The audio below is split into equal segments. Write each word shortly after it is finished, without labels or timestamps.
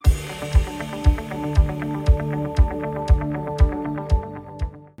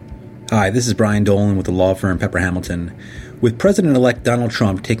Hi, this is Brian Dolan with the law firm Pepper Hamilton. With President-elect Donald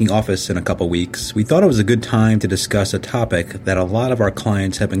Trump taking office in a couple weeks, we thought it was a good time to discuss a topic that a lot of our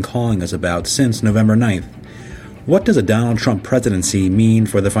clients have been calling us about since November 9th. What does a Donald Trump presidency mean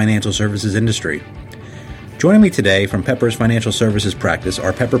for the financial services industry? Joining me today from Pepper's financial services practice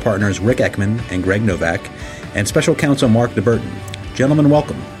are Pepper partners Rick Ekman and Greg Novak and special counsel Mark DeBurton. Gentlemen,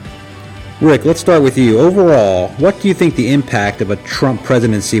 welcome. Rick, let's start with you. Overall, what do you think the impact of a Trump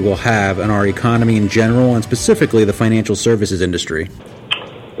presidency will have on our economy in general and specifically the financial services industry?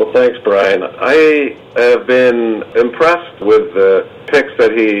 Well, thanks, Brian. I have been impressed with the picks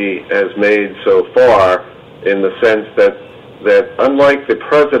that he has made so far in the sense that unlike the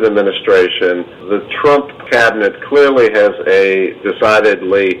present administration, the Trump cabinet clearly has a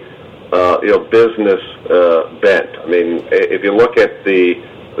decidedly business bent. I mean, if you look at the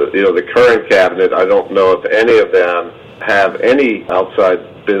current cabinet, I don't know if any of them have any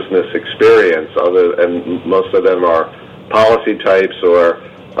outside business experience, and most of them are policy types or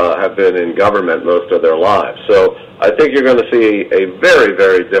have been in government most of their lives. So I think you're going to see a very,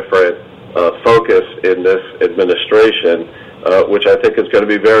 very different focus in this administration, which I think is going to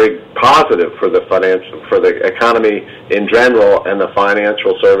be very positive for the economy in general and the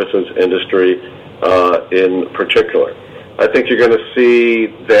financial services industry in particular. I think you're going to see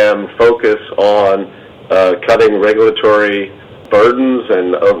them focus on cutting regulatory burdens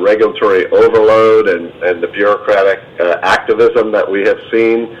and regulatory overload and the bureaucratic activism that we have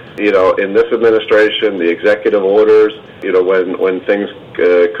seen, in this administration, the executive orders, when things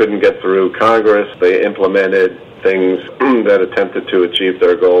couldn't get through Congress, they implemented things that attempted to achieve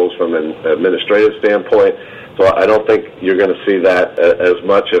their goals from an administrative standpoint. So I don't think you're going to see that as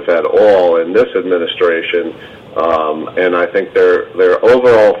much, if at all, in this administration. And I think their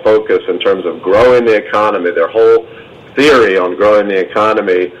overall focus in terms of growing the economy, their whole theory on growing the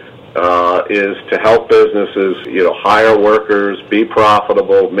economy is to help businesses, hire workers, be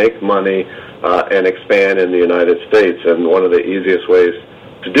profitable, make money, and expand in the United States. And one of the easiest ways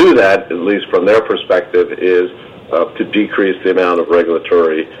to do that, at least from their perspective, is to decrease the amount of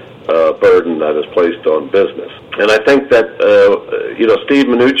regulatory burden that is placed on business. And I think that, Steve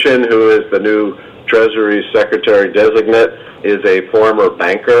Mnuchin, who is the new Treasury Secretary designate, is a former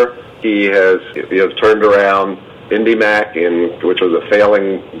banker. He has turned around IndyMac, which was a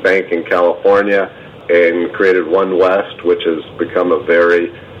failing bank in California, and created One West, which has become a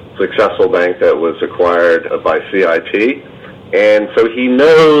very successful bank that was acquired by CIT. And so he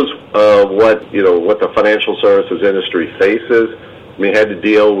knows what the financial services industry faces. He had to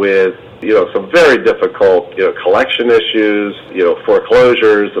deal with some very difficult collection issues,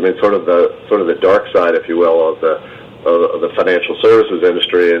 foreclosures. I mean, sort of the dark side, if you will, of the financial services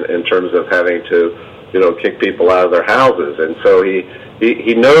industry in terms of having to kick people out of their houses. And so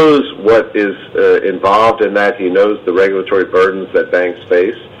he knows what is involved in that. He knows the regulatory burdens that banks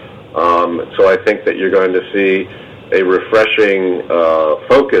face. So I think that you're going to see a refreshing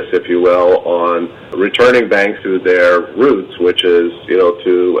focus, if you will, on returning banks to their roots, which is,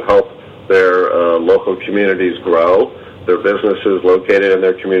 to help their local communities grow, their businesses located in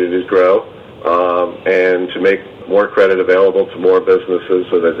their communities grow, and to make more credit available to more businesses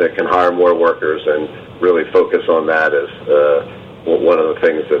so that they can hire more workers and really focus on that as one of the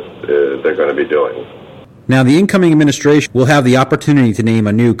things that they're going to be doing. Now, the incoming administration will have the opportunity to name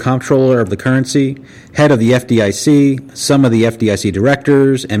a new comptroller of the currency, head of the FDIC, some of the FDIC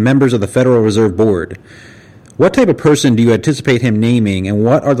directors, and members of the Federal Reserve Board. What type of person do you anticipate him naming, and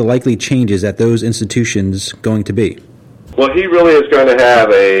what are the likely changes at those institutions going to be? Well, he really is going to have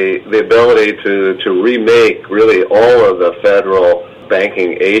the ability to remake really all of the federal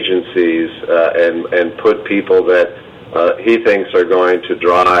banking agencies and put people that he thinks are going to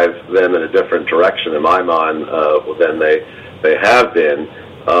drive them in a different direction, in my mind, than they have been.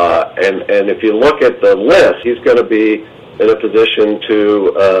 And if you look at the list, he's going to be in a position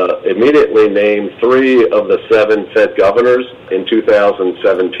to immediately name 3 of the 7 Fed governors in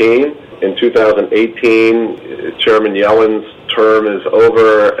 2017. In 2018, Chairman Yellen's term is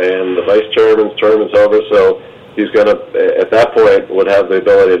over and the Vice Chairman's term is over, so he's going to, at that point, would have the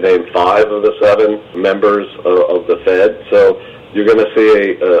ability to name 5 of the 7 members of the Fed. So you're going to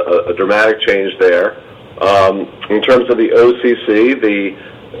see a dramatic change there. In terms of the OCC, the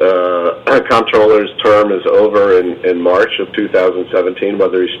comptroller's term is over in March of 2017.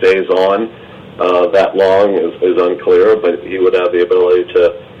 Whether he stays on that long is unclear, but he would have the ability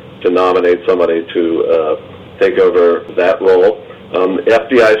to nominate somebody to take over that role.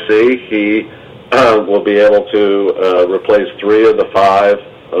 FDIC, he will be able to replace 3 of the 5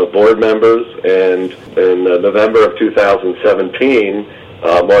 board members, and in November of 2017,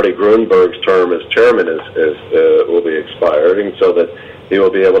 Marty Gruenberg's term as chairman will be expiring, so that he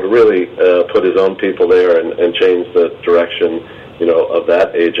will be able to really put his own people there and change the direction, of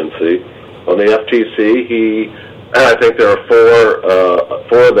that agency. On the FTC, I think there are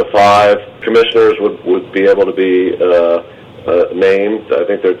four of the five commissioners would be able to be named. I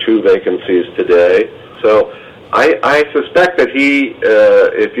think there are 2 vacancies today. So I suspect that he,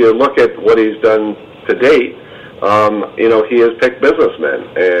 if you look at what he's done to date, he has picked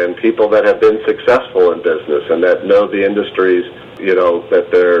businessmen and people that have been successful in business and that know the industries, that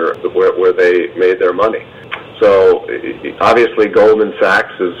they're where they made their money. So obviously Goldman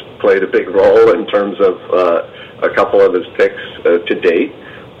Sachs has played a big role in terms of a couple of his picks to date.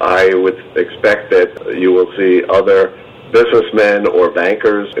 I would expect that you will see other businessmen or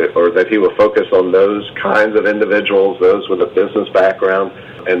bankers, or that he will focus on those kinds of individuals, those with a business background,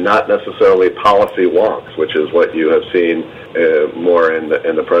 and not necessarily policy wonks, which is what you have seen more in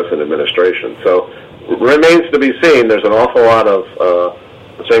the present administration. So remains to be seen. There's an awful lot of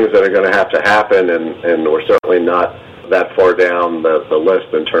things that are going to have to happen, and we're certainly not that far down the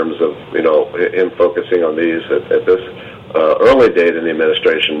list in terms of him focusing on these at this early date in the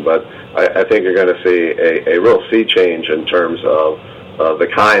administration. But I think you're going to see a real sea change in terms of the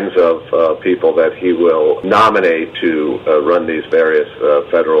kinds of people that he will nominate to run these various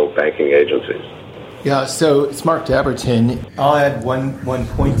federal banking agencies. Yeah, so it's Mark Dabberton. I'll add one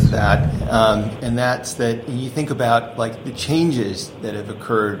point to that, and that's that you think about the changes that have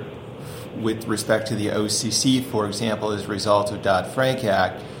occurred with respect to the OCC, for example, as a result of Dodd-Frank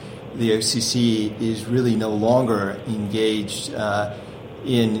Act. The OCC is really no longer engaged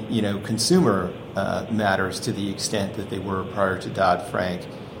in consumer matters to the extent that they were prior to Dodd-Frank.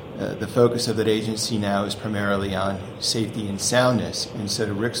 The focus of that agency now is primarily on safety and soundness. And so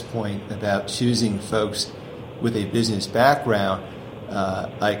to Rick's point about choosing folks with a business background,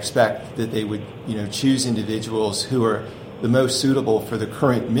 I expect that they would choose individuals who are the most suitable for the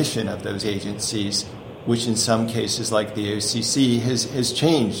current mission of those agencies, which in some cases, like the OCC, has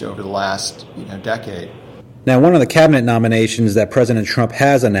changed over the last decade. Now, one of the cabinet nominations that President Trump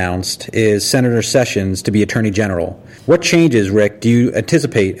has announced is Senator Sessions to be Attorney General. What changes, Rick, do you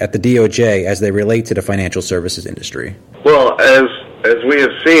anticipate at the DOJ as they relate to the financial services industry? Well, as we have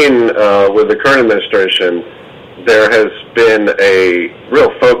seen with the current administration, there has been a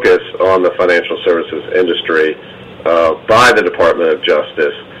real focus on the financial services industry by the Department of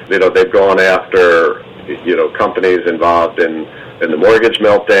Justice. They've gone after companies involved in the mortgage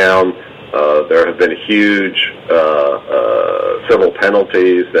meltdown. There have been huge civil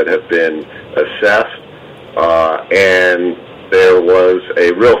penalties that have been assessed, and there was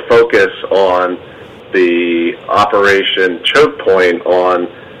a real focus on the Operation Choke Point on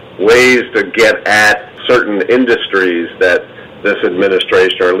ways to get at certain industries that this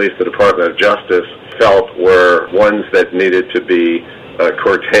administration, or at least the Department of Justice, felt were ones that needed to be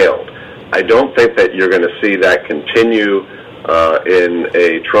curtailed. I don't think that you're going to see that continue in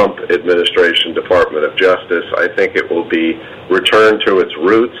a Trump administration Department of Justice. I think it will be returned to its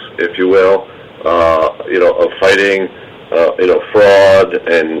roots, if you will, of fighting, fraud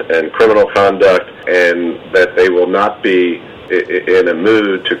and criminal conduct, and that they will not be in a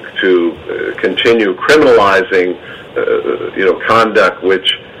mood to continue criminalizing, conduct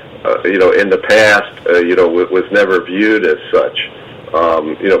which, in the past, was never viewed as such.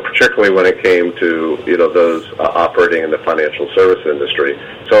 Particularly when it came to, those operating in the financial service industry.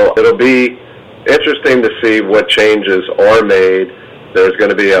 So it'll be interesting to see what changes are made. There's going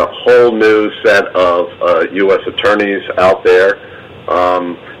to be a whole new set of U.S. attorneys out there.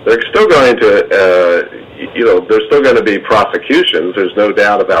 They're still going to, there's still going to be prosecutions. There's no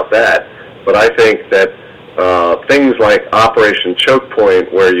doubt about that. But I think that things like Operation Choke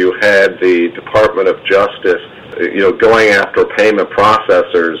Point, where you had the Department of Justice going after payment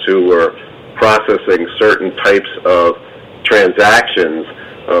processors who were processing certain types of transactions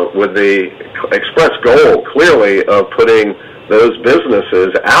with the express goal, clearly, of putting those businesses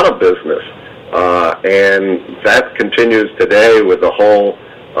out of business. And that continues today with the whole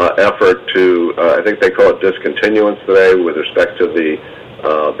effort to, I think they call it discontinuance today, with respect to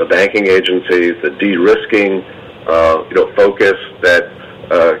the banking agencies, the de-risking, focus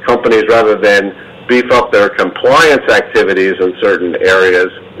that companies, rather than beef up their compliance activities in certain areas,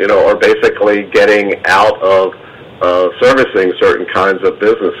 are basically getting out of servicing certain kinds of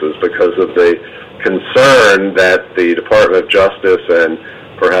businesses because of the concern that the Department of Justice and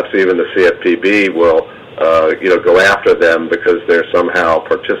perhaps even the CFPB will, go after them because they're somehow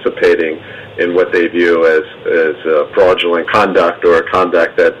participating in what they view as fraudulent conduct, or a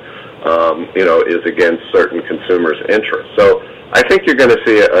conduct that, is against certain consumers' interests. So I think you're going to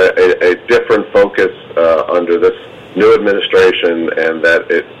see a different focus under this new administration, and that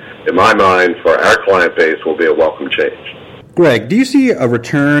it, in my mind, for our client base, will be a welcome change. Greg, do you see a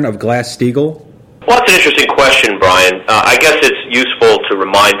return of Glass-Steagall? Well, that's an interesting question, Brian. I guess it's useful to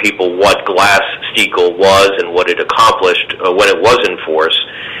remind people what Glass-Steagall was and what it accomplished when it was in force.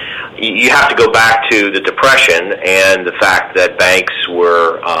 You have to go back to the Depression and the fact that banks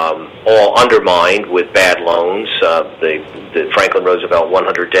were all undermined with bad loans. The Franklin Roosevelt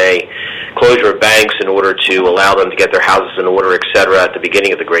 100-day closure of banks in order to allow them to get their houses in order, et cetera, at the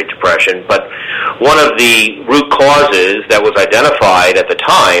beginning of the Great Depression. But one of the root causes that was identified at the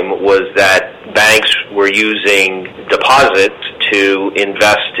time was that banks were using deposits to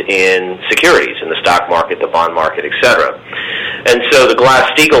invest in securities in the stock market, the bond market, et cetera. And so the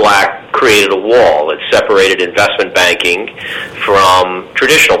Glass-Steagall Act created a wall. It separated investment banking from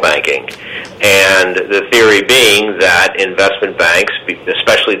traditional banking. And the theory being that investment banks,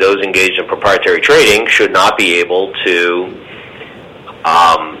 especially those engaged in proprietary trading, should not be able to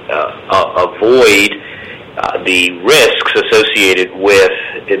avoid the risks associated with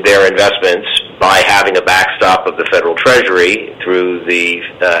their investments by having a backstop of the Federal Treasury through the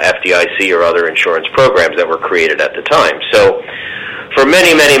FDIC or other insurance programs that were created at the time. So for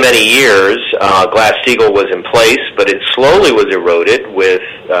many, many, many years, Glass-Steagall was in place, but it slowly was eroded with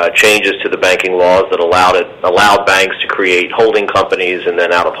changes to the banking laws that allowed banks to create holding companies, and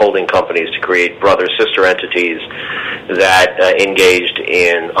then out of holding companies to create brother-sister entities that engaged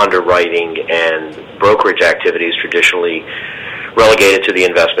in underwriting and brokerage activities traditionally relegated to the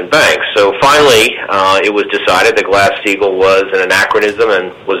investment banks. So finally, it was decided that Glass-Steagall was an anachronism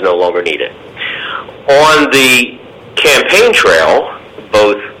and was no longer needed. On the campaign trail,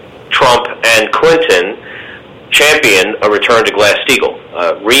 both Trump and Clinton championed a return to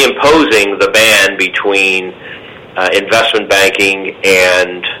Glass-Steagall, reimposing the ban between investment banking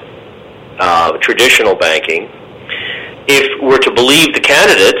and traditional banking. If we're to believe the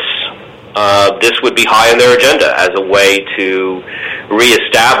candidates, this would be high on their agenda as a way to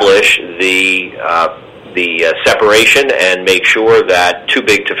reestablish the separation and make sure that too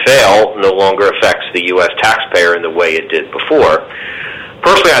big to fail no longer affects the U.S. taxpayer in the way it did before.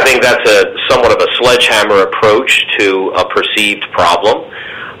 Personally, I think that's somewhat of a sledgehammer approach to a perceived problem.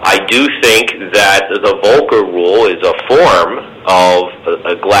 I do think that the Volcker Rule is a form of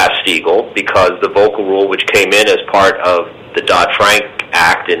a Glass-Steagall, because the Volcker Rule, which came in as part of the Dodd-Frank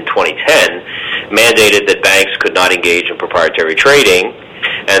Act in 2010, mandated that banks could not engage in proprietary trading,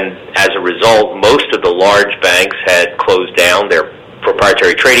 and as a result, most of the large banks had closed down their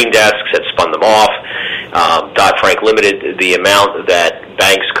proprietary trading desks, had spun them off. Dodd-Frank limited the amount that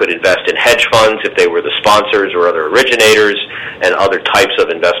banks could invest in hedge funds if they were the sponsors or other originators, and other types of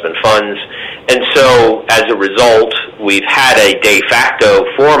investment funds. And so, as a result, we've had a de facto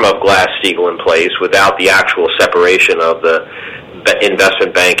form of Glass-Steagall in place without the actual separation of the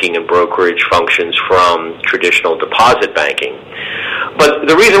investment banking and brokerage functions from traditional deposit banking. But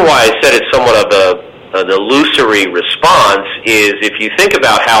the reason why I said it's somewhat of an illusory response is, if you think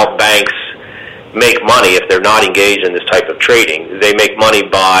about how banks make money if they're not engaged in this type of trading, they make money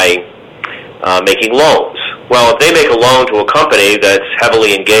by making loans. Well, if they make a loan to a company that's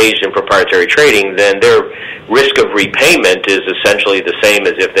heavily engaged in proprietary trading, then their risk of repayment is essentially the same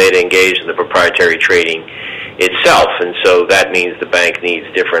as if they'd engaged in the proprietary trading itself. And so that means the bank needs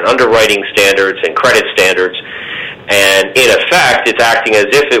different underwriting standards and credit standards. And in effect, it's acting as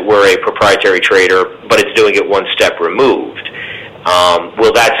if it were a proprietary trader, but it's doing it one step removed.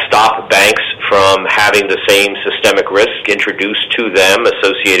 Will that stop banks from having the same systemic risk introduced to them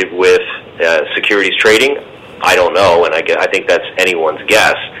associated with securities trading? I don't know, and I think that's anyone's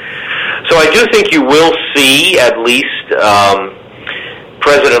guess. So I do think you will see at least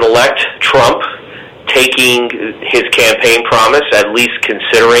President-elect Trump taking his campaign promise, at least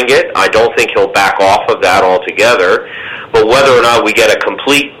considering it. I don't think he'll back off of that altogether. But whether or not we get a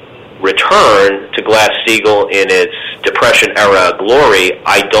complete return to Glass-Steagall in its Depression-era glory,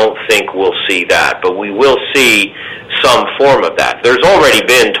 I don't think we'll see that. But we will see some form of that. There's already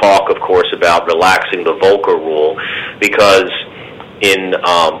been talk, of course, about relaxing the Volcker Rule, because in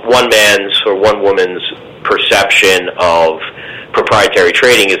one man's or one woman's perception of proprietary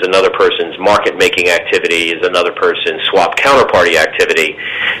trading is another person's market-making activity, is another person's swap counterparty activity.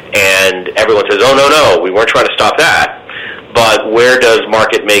 And everyone says, oh, no, we weren't trying to stop that. But where does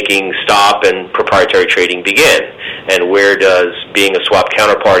market making stop and proprietary trading begin? And where does being a swap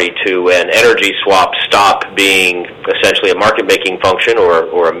counterparty to an energy swap stop being essentially a market making function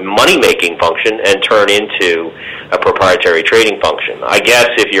or a money making function and turn into a proprietary trading function? I guess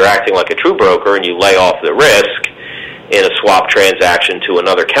if you're acting like a true broker and you lay off the risk, in a swap transaction to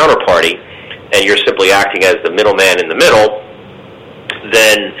another counterparty, and you're simply acting as the middleman in the middle,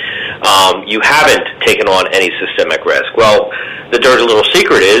 then you haven't taken on any systemic risk. Well, the dirty little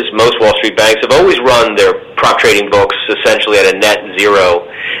secret is most Wall Street banks have always run their prop trading books essentially at a net zero,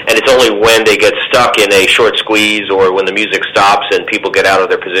 and it's only when they get stuck in a short squeeze or when the music stops and people get out of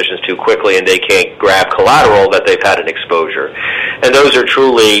their positions too quickly and they can't grab collateral that they've had an exposure. And those are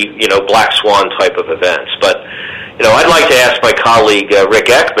truly, black swan type of events. But, I'd like to ask my colleague Rick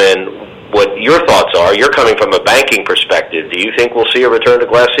Eckman what your thoughts are. You're coming from a banking perspective. Do you think we'll see a return to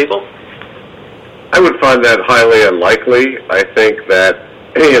Glass-Steagall? I would find that highly unlikely. I think that,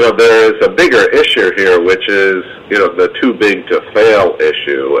 there is a bigger issue here, which is, the too big to fail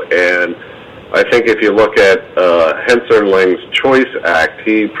issue. And I think if you look at Hensarling's Choice Act,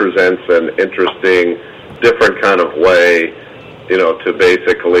 he presents an interesting, different kind of way, to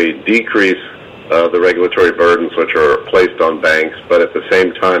basically decrease the regulatory burdens which are placed on banks, but at the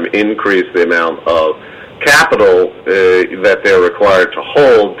same time increase the amount of capital that they're required to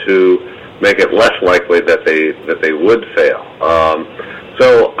hold to make it less likely that they would fail.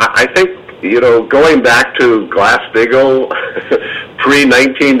 So I think going back to Glass-Steagall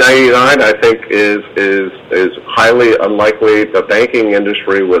pre-1999, I think is highly unlikely. The banking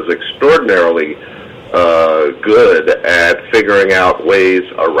industry was extraordinarily good at figuring out ways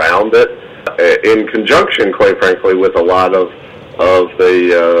around it, in conjunction, quite frankly, with a lot of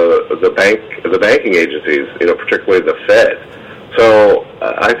the banking agencies, particularly the Fed. So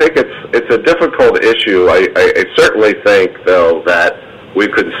I think it's a difficult issue. I certainly think, though, that we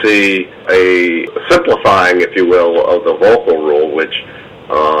could see a simplifying, if you will, of the Volcker Rule, which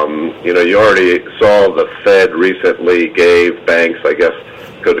you already saw the Fed recently gave banks, I guess,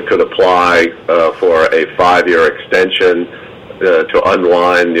 could apply for a 5-year extension to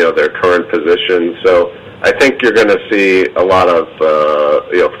unwind, their current position. So I think you're going to see a lot of,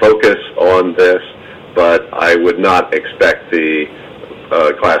 focus on this, but I would not expect the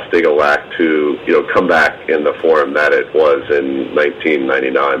Glass-Steagall Act to, come back in the form that it was in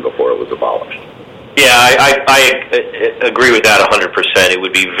 1999 before it was abolished. Yeah, I agree with that 100%. It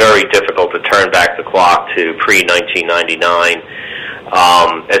would be very difficult to turn back the clock to pre-1999.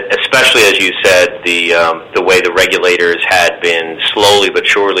 Especially, as you said, the way the regulators had been slowly but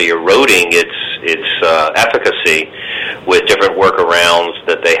surely eroding its efficacy with different workarounds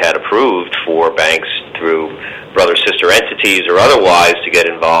that they had approved for banks through brother-sister entities or otherwise to get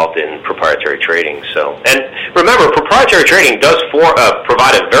involved in proprietary trading. So, and remember, proprietary trading does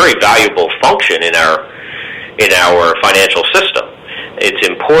provide a very valuable function in our financial system. It's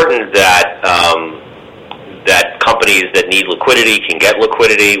important that that companies that need liquidity can get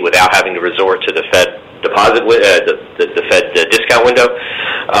liquidity without having to resort to the Fed deposit, the Fed discount window.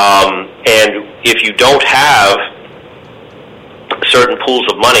 And if you don't have certain pools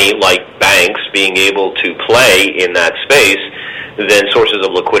of money like banks being able to play in that space, then sources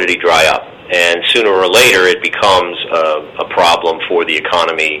of liquidity dry up. And sooner or later it becomes a problem for the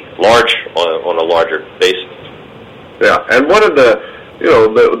economy on a larger basis. Yeah, and one of the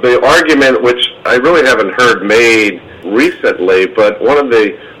argument, which I really haven't heard made recently, but one of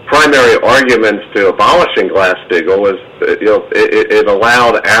the primary arguments to abolishing Glass-Steagall was that, it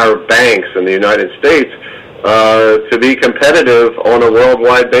allowed our banks in the United States to be competitive on a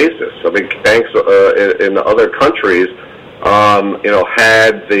worldwide basis. I mean, banks in other countries,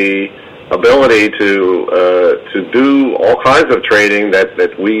 had the ability to do all kinds of trading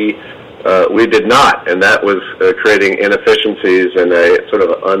that we did not, and that was creating inefficiencies in a sort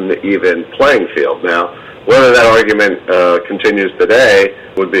of uneven playing field. Now, whether that argument continues today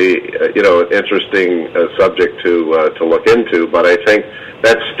would be, an interesting subject to look into. But I think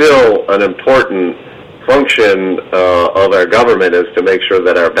that's still an important function of our government, is to make sure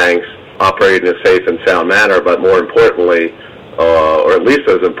that our banks operate in a safe and sound manner. But more importantly, or at least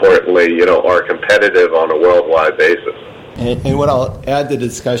as importantly, are competitive on a worldwide basis. And what I'll add to the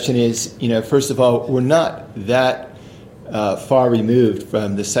discussion is, first of all, we're not that far removed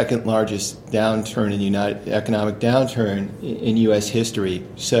from the second largest downturn in economic downturn in U.S. history.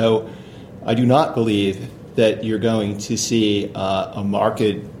 So I do not believe that you're going to see a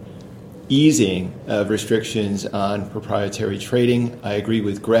market easing of restrictions on proprietary trading. I agree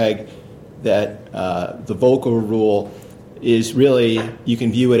with Greg that the Volcker Rule is really, you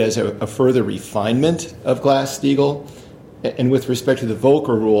can view it as a further refinement of Glass-Steagall. And with respect to the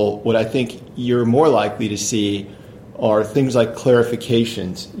Volcker Rule, what I think you're more likely to see are things like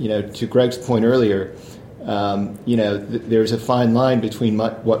clarifications. To Greg's point earlier, there's a fine line between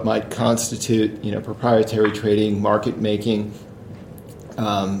what might constitute, proprietary trading, market making,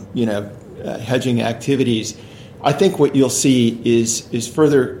 hedging activities. I think what you'll see is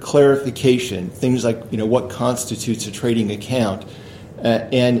further clarification, things like what constitutes a trading account,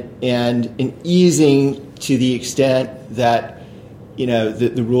 and an easing to the extent that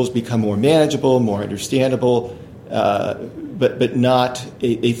the rules become more manageable, more understandable, but not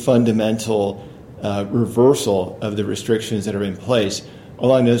a fundamental reversal of the restrictions that are in place.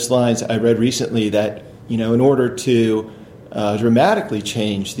 Along those lines, I read recently that in order to dramatically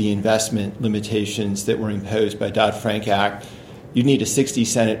change the investment limitations that were imposed by Dodd-Frank Act, you need a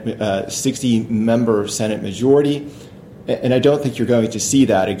 60-member Senate majority, and I don't think you're going to see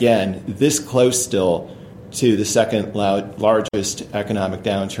that again this close still to the second largest economic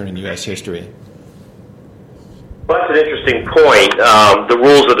downturn in U.S. history. Well, that's an interesting point. The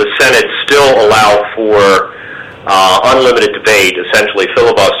rules of the Senate still allow for unlimited debate, essentially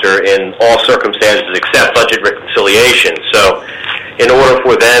filibuster, in all circumstances except budget reconciliation. So in order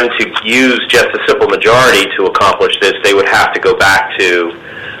for them to use just a simple majority to accomplish this, they would have to go back to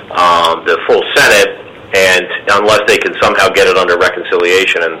the full Senate, and unless they can somehow get it under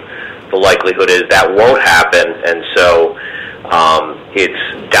reconciliation, and the likelihood is that won't happen, and so it's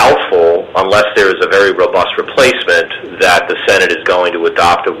doubtful, unless there is a very robust replacement, that the Senate is going to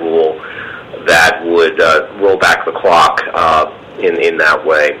adopt a rule that would roll back the clock in that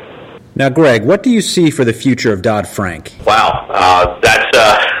way. Now, Greg, what do you see for the future of Dodd-Frank? Wow, that's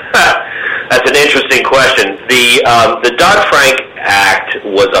an interesting question. The Dodd-Frank Act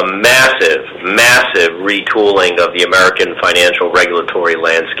was a massive retooling of the American financial regulatory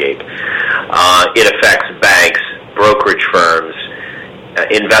landscape. It affects banks, brokerage firms,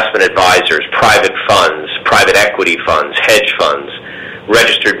 investment advisors, private funds, private equity funds, hedge funds,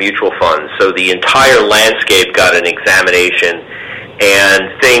 registered mutual funds. So the entire landscape got an examination, and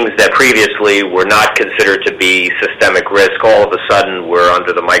things that previously were not considered to be systemic risk all of a sudden were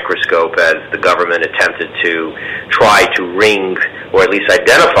under the microscope as the government attempted to try to ring, or at least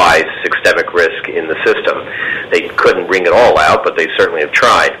identify, systemic risk in the system. They couldn't wring it all out, but they certainly have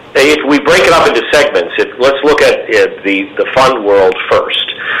tried. If we break it up into segments, let's look at the fund world first.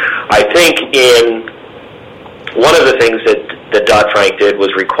 I think one of the things that Dodd-Frank did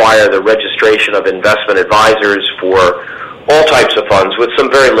was require the registration of investment advisors for all types of funds, with some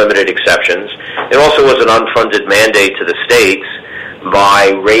very limited exceptions. It also was an unfunded mandate to the states.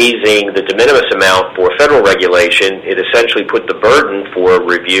 By raising the de minimis amount for federal regulation, it essentially put the burden for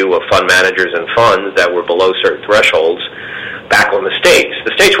review of fund managers and funds that were below certain thresholds back on the states.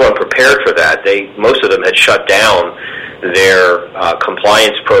 The states weren't prepared for that. Most of them had shut down their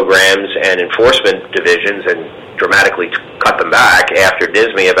compliance programs and enforcement divisions and dramatically cut them back after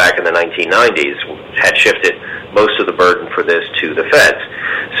NISMIA back in the 1990s had shifted most of the burden for this to the feds.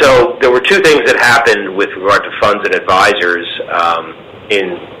 So there were two things that happened with regard to funds and advisors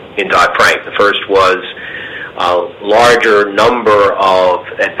in Dodd-Frank. The first was a larger number of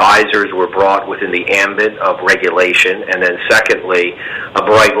advisors were brought within the ambit of regulation, and then secondly, a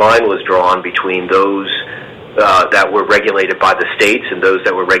bright line was drawn between those that were regulated by the states and those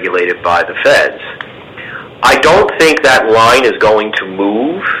that were regulated by the feds. I don't think that line is going to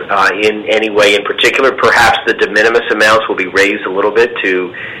move in any way in particular. Perhaps the de minimis amounts will be raised a little bit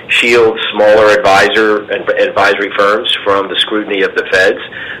to shield smaller advisory firms from the scrutiny of the feds.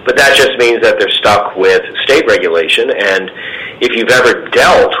 But that just means that they're stuck with state regulation. And if you've ever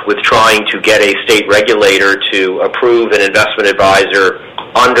dealt with trying to get a state regulator to approve an investment advisor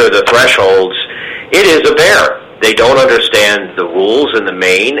under the thresholds, it is a bear. They don't understand the rules in the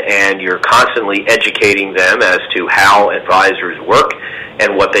main, and you're constantly educating them as to how advisors work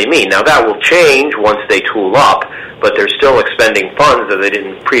and what they mean. Now, that will change once they tool up, but they're still expending funds that they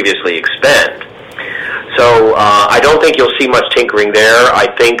didn't previously expend. So I don't think you'll see much tinkering there. I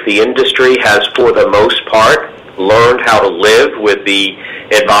think the industry has, for the most part, learned how to live with the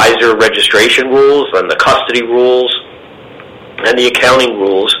advisor registration rules and the custody rules and the accounting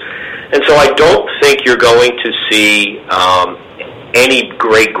rules. And so I don't think you're going to see any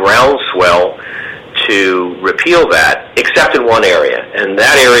great groundswell to repeal that, except in one area, and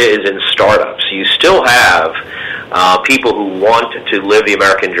that area is in startups. You still have people who want to live the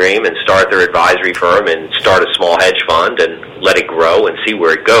American dream and start their advisory firm and start a small hedge fund and let it grow and see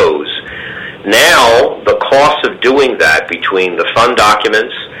where it goes. Now, the cost of doing that between the fund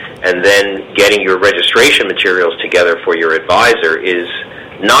documents and then getting your registration materials together for your advisor is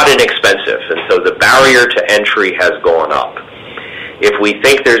not inexpensive, and so the barrier to entry has gone up. If we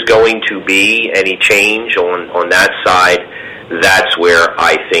think there's going to be any change on that side, that's where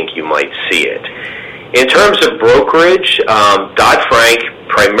I think you might see it. In terms of brokerage, Dodd-Frank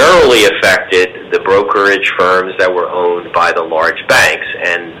primarily affected the brokerage firms that were owned by the large banks,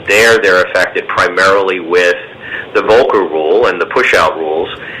 and they're affected primarily with the Volcker rule and the push-out rules.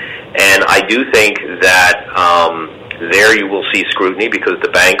 And I do think that there you will see scrutiny because the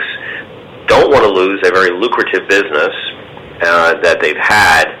banks don't want to lose a very lucrative business that they've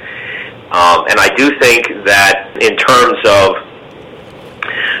had. And I do think that in terms of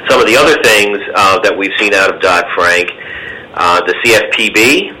some of the other things that we've seen out of Dodd-Frank, the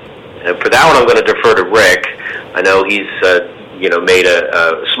CFPB, and for that one I'm going to defer to Rick. I know he's made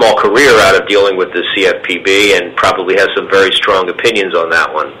a small career out of dealing with the CFPB and probably has some very strong opinions on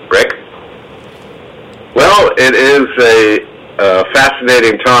that one. Rick? Well, it is a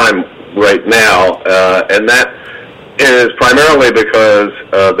fascinating time right now, and that is primarily because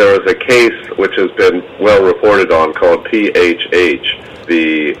there is a case which has been well reported on called PHH,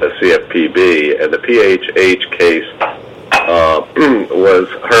 the CFPB, and the PHH case was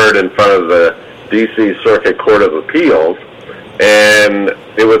heard in front of the D.C. Circuit Court of Appeals, and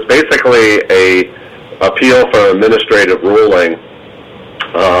it was basically a appeal for an administrative ruling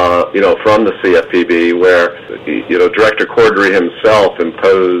from the CFPB, where, Director Cordray himself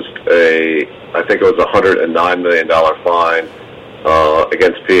imposed I think it was a $109 million fine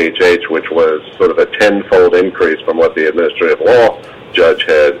against PHH, which was sort of a tenfold increase from what the administrative law judge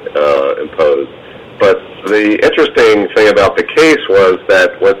had imposed. But the interesting thing about the case was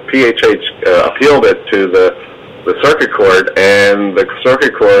that what PHH appealed it to the Circuit Court, and the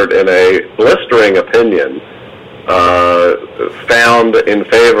Circuit Court, in a blistering opinion, found in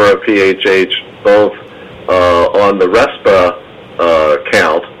favor of PHH both on the RESPA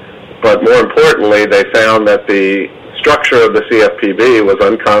count, but more importantly, they found that the structure of the CFPB was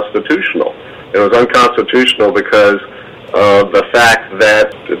unconstitutional. It was unconstitutional because of the fact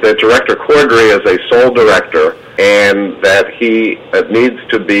that Director Cordray is a sole director, and that he needs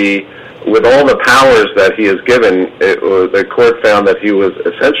to be, with all the powers that he is given, the court found that he was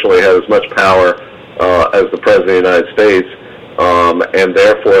essentially had as much power as the President of the United States, and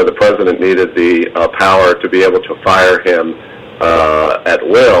therefore the President needed the power to be able to fire him at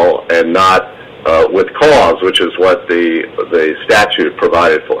will and not with cause, which is what the statute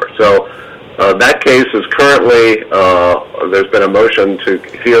provided for. So that case is currently, there's been a motion to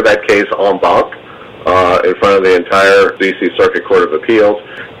hear that case en banc in front of the entire D.C. Circuit Court of Appeals.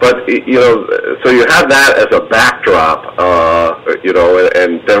 But, so you have that as a backdrop,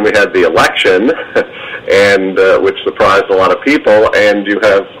 and then we had the election, and which surprised a lot of people, and you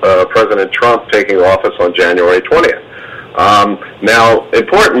have President Trump taking office on January 20th. Now,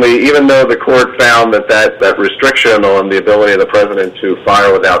 importantly, even though the court found that restriction on the ability of the President to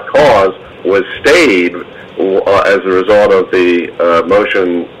fire without cause was stayed as a result of the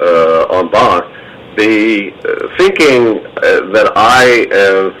motion en banc, the thinking that I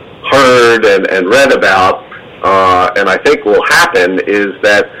have heard and read about, and I think will happen, is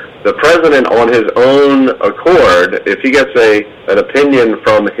that the President, on his own accord, if he gets an opinion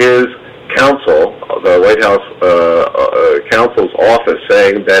from his counsel, the White House counsel's office,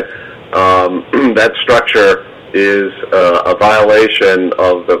 saying that that structure is a violation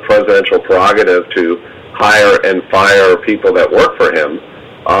of the presidential prerogative to hire and fire people that work for him,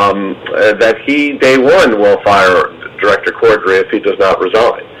 that he, day one, will fire Director Cordray if he does not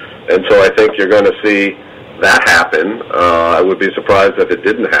resign. And so I think you're going to see that happen. I would be surprised if it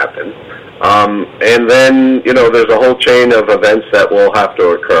didn't happen. And then, there's a whole chain of events that will have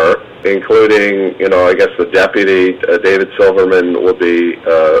to occur, including, I guess the deputy, David Silverman, would be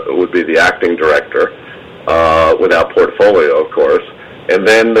the acting director, without portfolio, of course. And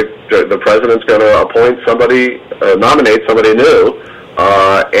then the president's going to nominate somebody new.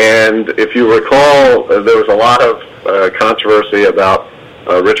 And if you recall, there was a lot of controversy about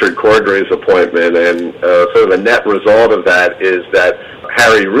Richard Cordray's appointment, and sort of the net result of that is that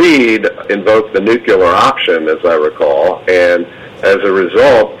Harry Reid invoked the nuclear option, as I recall, and as a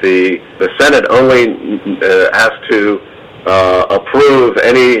result, the Senate only has to approve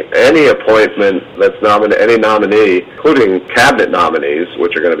any appointment that's any nominee, including cabinet nominees,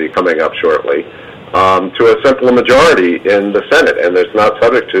 which are going to be coming up shortly, to a simple majority in the Senate, and it's not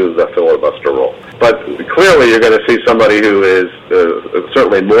subject to the filibuster rule. But clearly you're going to see somebody who is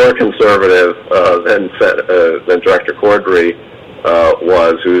certainly more conservative than Director Cordray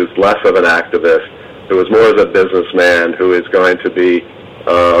was, who's less of an activist, who is more as a businessman, who is going to be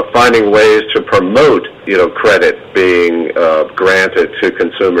finding ways to promote, credit being granted to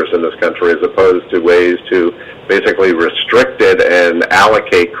consumers in this country, as opposed to ways to basically restrict it and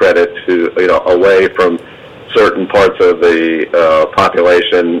allocate credit to, away from certain parts of the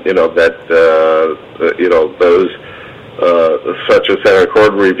population, that, those such as Senator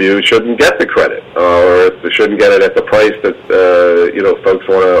Corbett reviewed shouldn't get the credit, or they shouldn't get it at the price that folks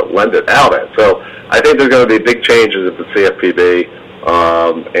want to lend it out at. So I think there's going to be big changes at the CFPB,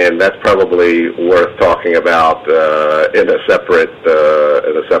 and that's probably worth talking about in a separate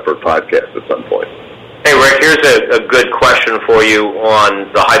podcast at some point. Hey, Rick, here's a good question for you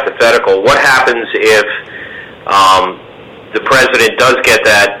on the hypothetical. What happens if the president does get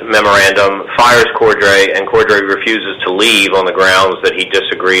that memorandum, fires Cordray, and Cordray refuses to leave on the grounds that he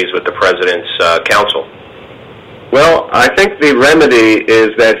disagrees with the president's counsel? Well, I think the remedy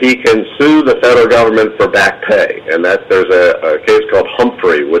is that he can sue the federal government for back pay, and that there's a case called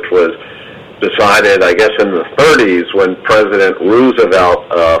Humphrey, which was decided, I guess, in the 30s when President Roosevelt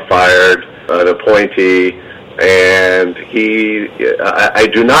fired an appointee, and I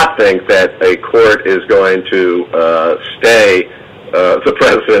do not think that a court is going to stay the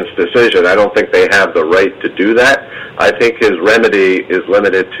president's decision. I don't think they have the right to do that. I think his remedy is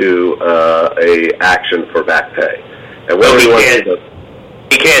limited to a action for back pay. And whether he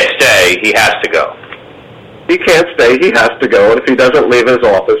can't stay, he has to go. He can't stay, he has to go, and if he doesn't leave his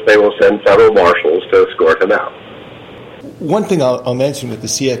office, they will send federal marshals to escort him out. One thing I'll mention with the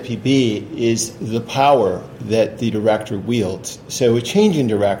CFPB is the power that the director wields. So a change in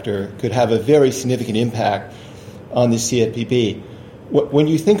director could have a very significant impact on the CFPB. When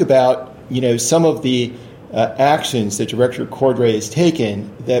you think about, some of the actions that Director Cordray has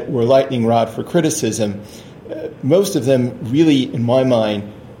taken that were lightning rod for criticism, most of them really, in my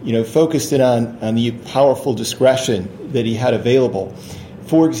mind, focused in on the powerful discretion that he had available.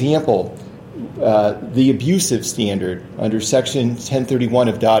 For example, the abusive standard under Section 1031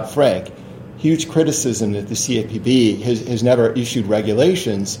 of Dodd-Frank, huge criticism that the CFPB has never issued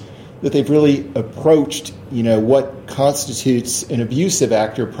regulations that they've really approached, what constitutes an abusive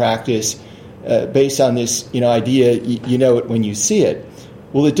act or practice based on this, idea, you know it when you see it.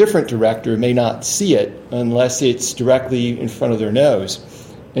 Well, a different director may not see it unless it's directly in front of their nose.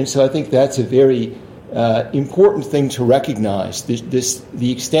 And so I think that's a very important thing to recognize,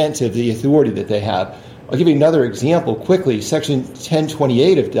 the extent of the authority that they have. I'll give you another example quickly. Section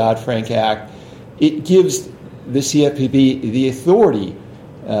 1028 of Dodd-Frank Act, it gives the CFPB the authority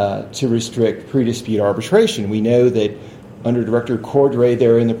to restrict pre-dispute arbitration. We know that under Director Cordray,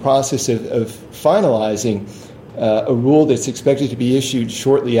 they're in the process of finalizing a rule that's expected to be issued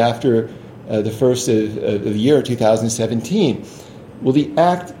shortly after the first of the year 2017. Well, the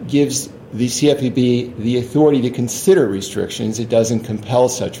Act gives the CFPB the authority to consider restrictions. It doesn't compel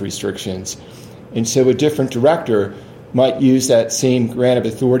such restrictions. And so a different director might use that same grant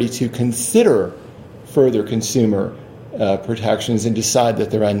of authority to consider further consumer protections and decide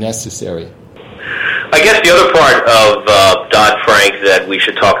that they're unnecessary. I guess the other part of Dodd-Frank that we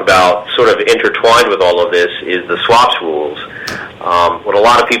should talk about, sort of intertwined with all of this, is the swaps rules. What a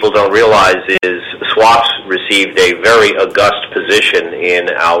lot of people don't realize is swaps received a very august position in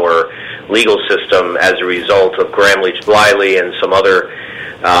our legal system as a result of Gramm-Leach-Bliley and some other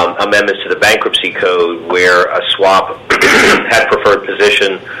amendments to the bankruptcy code where a swap had preferred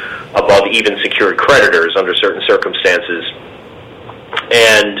position above even secured creditors under certain circumstances.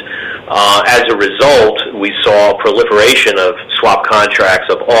 And as a result, we saw a proliferation of swap contracts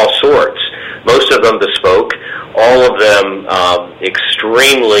of all sorts, most of them bespoke, all of them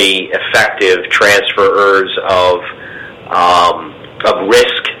extremely effective transferers of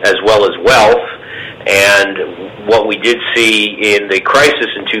risk as well as wealth. And what we did see in the crisis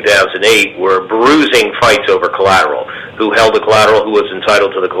in 2008 were bruising fights over collateral. Who held the collateral, who was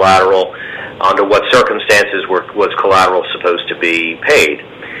entitled to the collateral, under what circumstances was collateral supposed to be paid.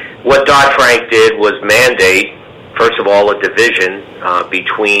 What Dodd-Frank did was mandate, first of all, a division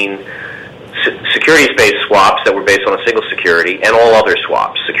between securities-based swaps that were based on a single security and all other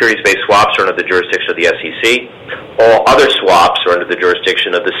swaps. Securities-based swaps are under the jurisdiction of the SEC. All other swaps are under the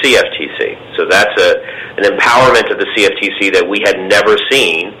jurisdiction of the CFTC. So that's an empowerment of the CFTC that we had never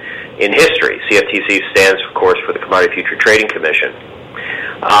seen in history. CFTC stands, of course, for the Commodity Future Trading Commission.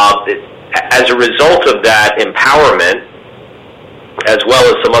 As a result of that empowerment, as well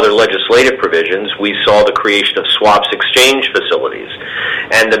as some other legislative provisions, we saw the creation of swaps exchange facilities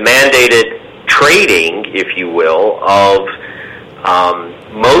and the mandated trading, if you will, of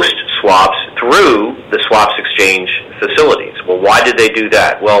most swaps through the swaps exchange facilities. Well, why did they do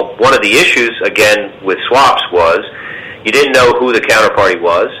that? Well, one of the issues, again, with swaps was you didn't know who the counterparty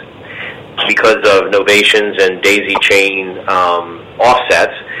was because of novations and daisy chain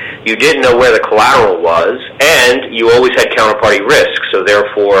offsets. You didn't know where the collateral was, and you always had counterparty risk, so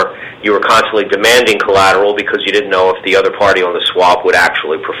therefore you were constantly demanding collateral because you didn't know if the other party on the swap would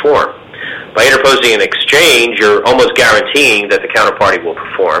actually perform. By interposing an exchange, you're almost guaranteeing that the counterparty will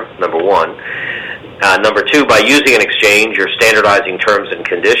perform, number one. Number two, by using an exchange, you're standardizing terms and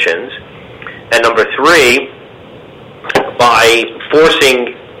conditions. And number three, by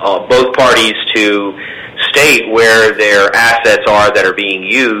forcing both parties to state where their assets are that are being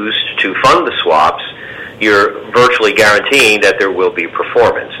used to fund the swaps, you're virtually guaranteeing that there will be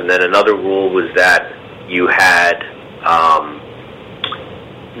performance. And then another rule was that you had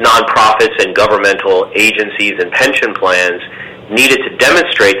nonprofits and governmental agencies and pension plans needed to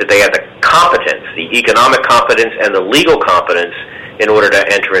demonstrate that they had the competence, the economic competence and the legal competence in order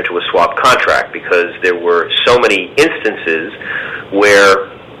to enter into a swap contract, because there were so many instances where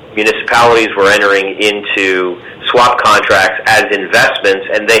municipalities were entering into swap contracts as investments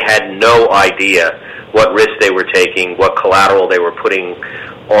and they had no idea what risk they were taking, what collateral they were putting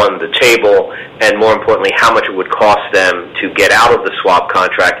on the table, and more importantly, how much it would cost them to get out of the swap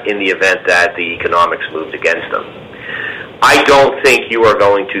contract in the event that the economics moved against them. I don't think you are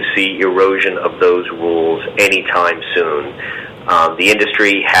going to see erosion of those rules anytime soon. The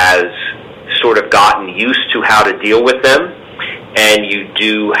industry has sort of gotten used to how to deal with them, and you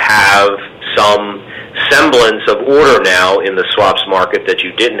do have some semblance of order now in the swaps market that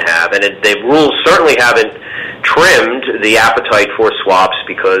you didn't have. And the rules certainly haven't trimmed the appetite for swaps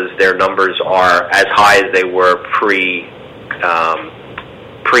because their numbers are as high as they were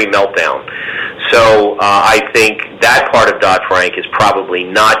pre-meltdown. So I think that part of Dodd-Frank is probably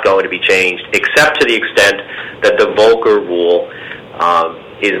not going to be changed, except to the extent that the Volcker rule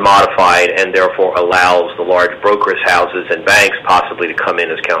is modified and therefore allows the large brokerage houses and banks possibly to come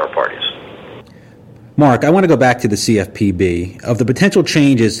in as counterparties. Mark, I want to go back to the CFPB. Of the potential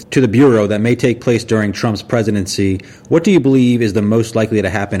changes to the Bureau that may take place during Trump's presidency, what do you believe is the most likely to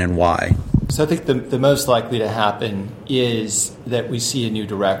happen and why? So I think the most likely to happen is that we see a new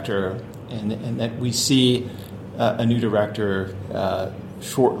director and that we see a new director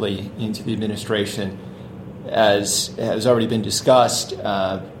shortly into the administration. As has already been discussed,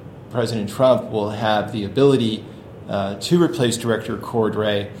 President Trump will have the ability to replace Director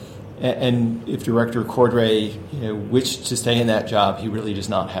Cordray. And if Director Cordray wished to stay in that job, he really does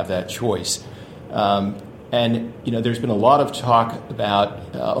not have that choice. And there's been a lot of talk about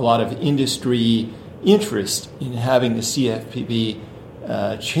a lot of industry interest in having the CFPB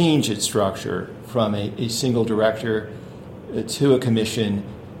change its structure from a single director to a commission.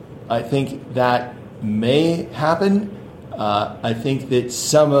 I think that may happen. I think that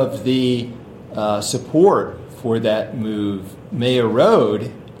some of the support for that move may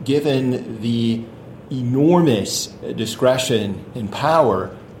erode given the enormous discretion and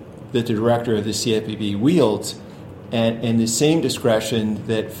power that the director of the CFPB wields, and the same discretion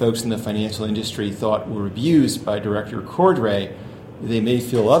that folks in the financial industry thought were abused by Director Cordray. They may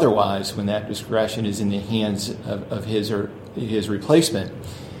feel otherwise when that discretion is in the hands of his or his replacement.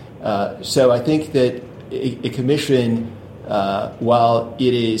 So I think that a commission, while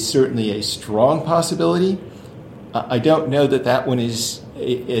it is certainly a strong possibility, I don't know that one is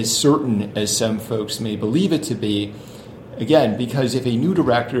as certain as some folks may believe it to be. Again, because if a new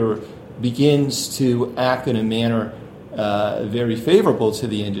director begins to act in a manner very favorable to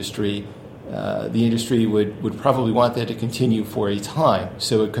the industry would probably want that to continue for a time.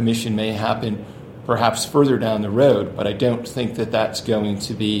 So a commission may happen perhaps further down the road, but I don't think that that's going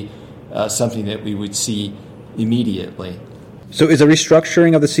to be something that we would see immediately. So is a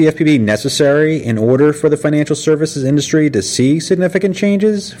restructuring of the CFPB necessary in order for the financial services industry to see significant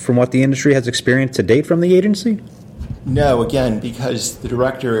changes from what the industry has experienced to date from the agency? No, again, because the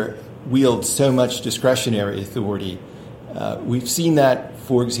director wields so much discretionary authority. We've seen that,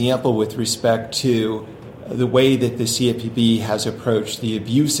 for example, with respect to the way that the CFPB has approached the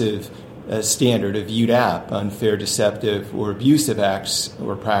abusive standard of UDAP, unfair, deceptive, or abusive acts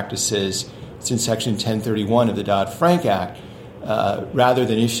or practices. It's in Section 1031 of the Dodd-Frank Act. Rather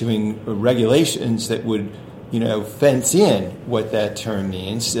than issuing regulations that would, fence in what that term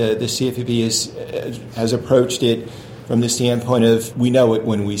means, the CFPB has approached it from the standpoint of we know it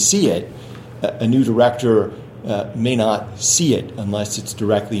when we see it. A new director may not see it unless it's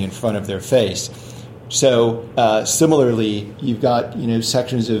directly in front of their face. So similarly, you've got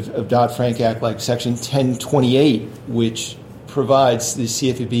sections of Dodd-Frank Act like Section 1028, which provides the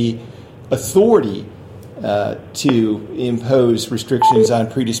CFPB authority to impose restrictions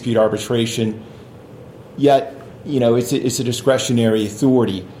on pre-dispute arbitration, yet, it's a discretionary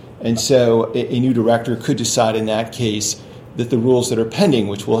authority. And so a new director could decide in that case that the rules that are pending,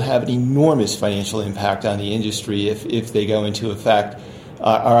 which will have an enormous financial impact on the industry if they go into effect,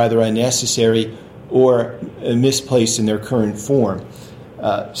 are either unnecessary or misplaced in their current form.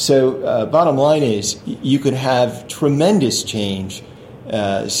 So bottom line is you could have tremendous change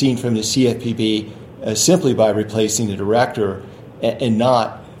seen from the CFPB simply by replacing the director and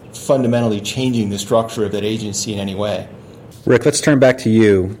not fundamentally changing the structure of that agency in any way. Rick, let's turn back to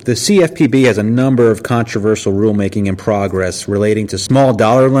you. The CFPB has a number of controversial rulemaking in progress relating to small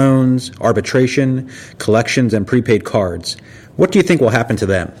dollar loans, arbitration, collections, and prepaid cards. What do you think will happen to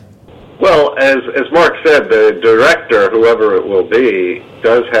them? Well, as Mark said, the director, whoever it will be,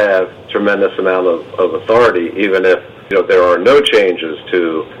 does have tremendous amount of authority, even if there are no changes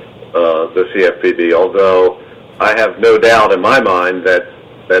to the CFPB. Although I have no doubt in my mind that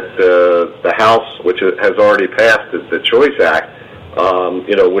the House, which has already passed the Choice Act,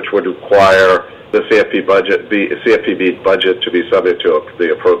 which would require the CFPB budget to be subject to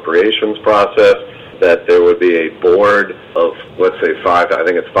the appropriations process, that there would be a board of, let's say, five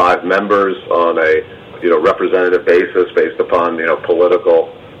members on a representative basis based upon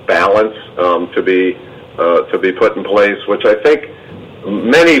political balance to be put in place, which I think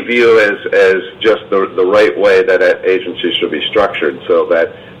many view as just the right way that an agency should be structured, so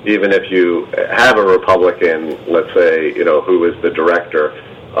that even if you have a Republican, let's say, who is the director,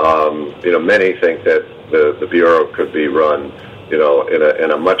 many think that the Bureau could be run,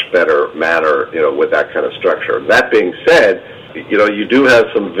 in a much better manner, with that kind of structure. That being said, you do have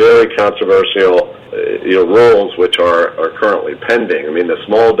some very controversial, rules which are currently pending. I mean, the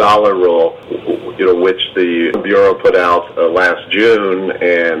small dollar rule, which the Bureau put out last June,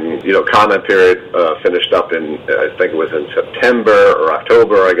 and comment period finished up in, I think it was in September or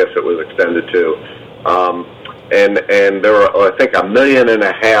October, I guess it was extended to, and there were, I think, 1.5 million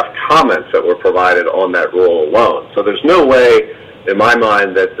comments that were provided on that rule alone. So there's no way, in my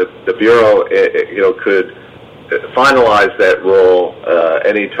mind, that the Bureau, could finalize that rule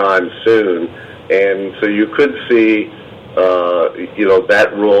anytime soon, and so you could see,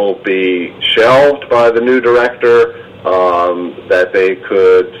 that rule be shelved by the new director. That they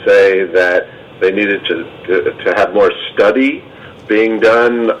could say that they needed to have more study being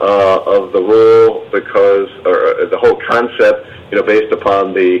done of the rule, because, or the whole concept, based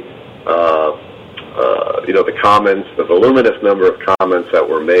upon the comments, the voluminous number of comments that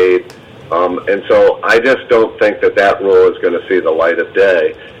were made. And so I just don't think that rule is going to see the light of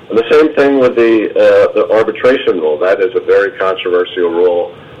day. And the same thing with the arbitration rule. That is a very controversial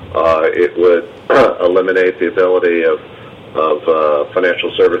rule. It would eliminate the ability of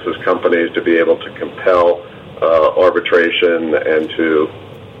financial services companies to be able to compel arbitration and to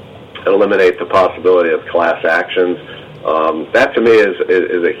eliminate the possibility of class actions. That to me is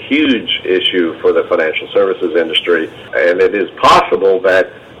a huge issue for the financial services industry, and it is possible that,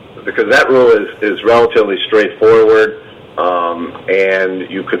 because that rule is relatively straightforward, and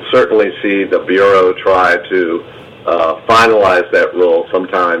you could certainly see the Bureau try to finalize that rule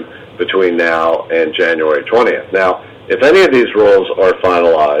sometime between now and January 20th. Now, if any of these rules are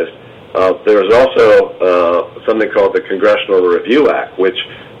finalized, there's also something called the Congressional Review Act, which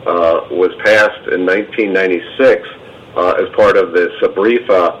was passed in 1996 as part of the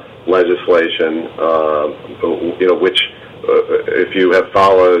SBREFA legislation, which, if you have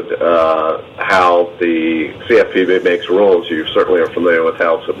followed how the CFPB makes rules, you certainly are familiar with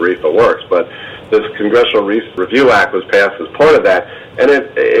how SBREFA works. But this Congressional Review Act was passed as part of that, and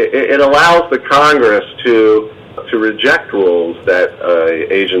it allows the Congress to reject rules that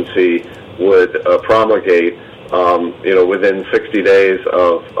an agency would promulgate, within 60 days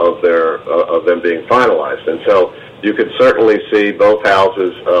of them being finalized. And so you could certainly see both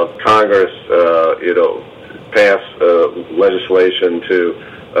houses of Congress, pass legislation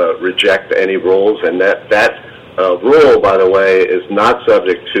to reject any rules, and that rule, by the way, is not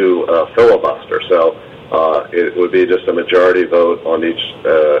subject to filibuster. So it would be just a majority vote on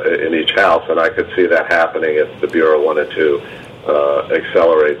in each house, and I could see that happening if the Bureau wanted to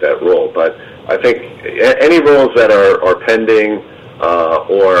accelerate that rule. But I think any rules that are pending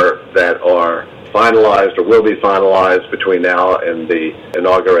or that are finalized or will be finalized between now and the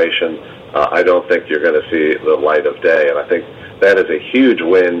inauguration, I don't think you're going to see the light of day. And I think that is a huge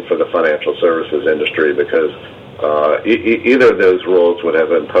win for the financial services industry, because either of those rules would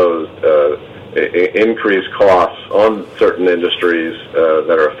have imposed increased costs on certain industries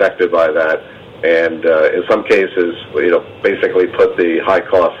that are affected by that, and in some cases, basically put the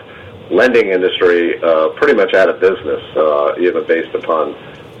high-cost lending industry pretty much out of business, even based upon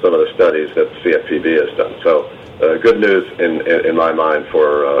some of the studies that CFPB has done. So good news in my mind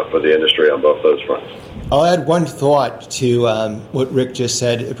for the industry on both those fronts. I'll add one thought to what Rick just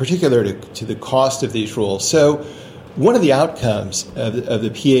said, in particular to the cost of these rules. So one of the outcomes of the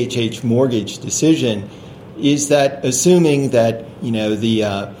PHH mortgage decision is that, assuming that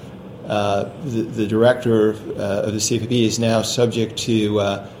the director of the CFPB is now subject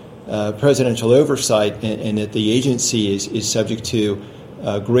to presidential oversight, and that the agency is subject to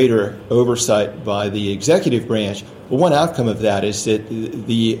greater oversight by the executive branch. Well, one outcome of that is that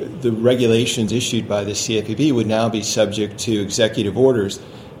the regulations issued by the CFPB would now be subject to executive orders,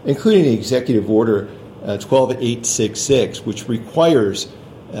 including the Executive Order 12866, which requires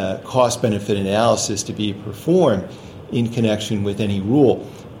cost-benefit analysis to be performed in connection with any rule.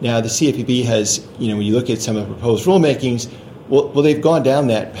 Now, the CFPB has, when you look at some of the proposed rulemakings, well, they've gone down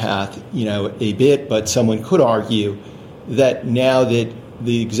that path, a bit, but someone could argue that now that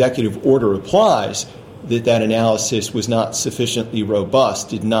the executive order applies, that analysis was not sufficiently robust,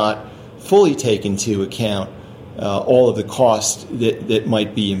 did not fully take into account all of the costs that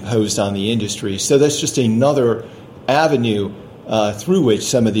might be imposed on the industry. So that's just another avenue through which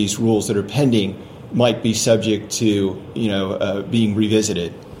some of these rules that are pending might be subject to, being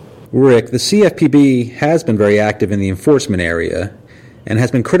revisited. Rick, the CFPB has been very active in the enforcement area and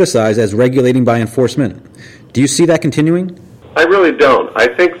has been criticized as regulating by enforcement. Do you see that continuing? I really don't. I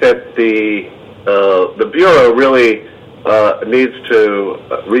think that the Bureau really needs to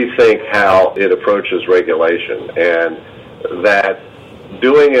rethink how it approaches regulation, and that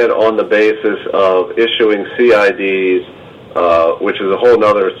doing it on the basis of issuing CIDs, which is a whole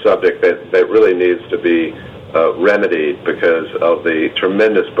other subject that really needs to be remedied because of the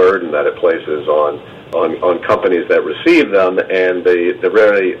tremendous burden that it places on companies that receive them, and the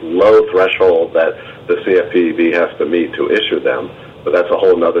very low threshold that the CFPB has to meet to issue them. But that's a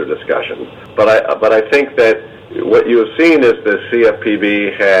whole other discussion. But I think that what you have seen is the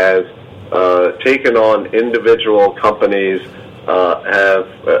CFPB has taken on individual companies, have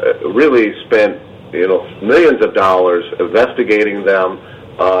really spent millions of dollars investigating them,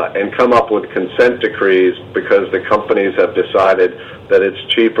 and come up with consent decrees because the companies have decided that it's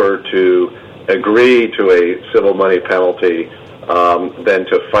cheaper to agree to a civil money penalty than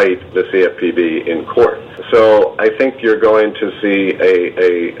to fight the CFPB in court. So I think you're going to see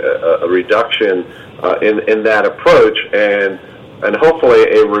a reduction in that approach, and hopefully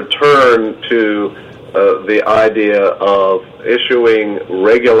a return to the idea of issuing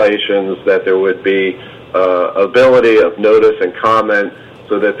regulations that there would be ability of notice and comment,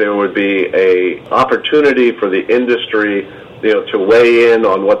 so that there would be a opportunity for the industry, to weigh in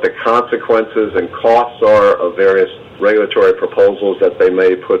on what the consequences and costs are of various regulatory proposals that they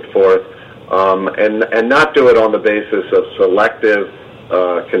may put forth, and not do it on the basis of selective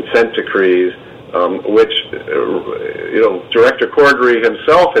consent decrees, which Director Corddry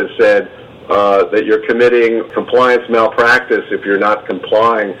himself has said that you're committing compliance malpractice if you're not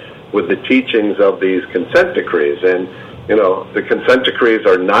complying with the teachings of these consent decrees. And the consent decrees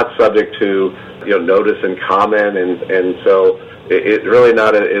are not subject to notice and comment, and so it really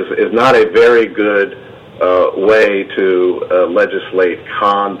is not a very good way to legislate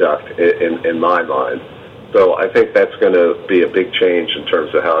conduct in my mind. So I think that's going to be a big change in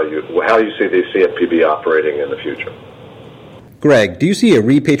terms of how you see the CFPB operating in the future. Greg, do you see a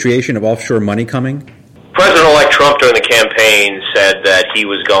repatriation of offshore money coming? President-elect Trump during the campaign said that he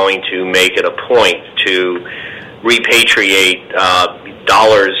was going to make it a point to repatriate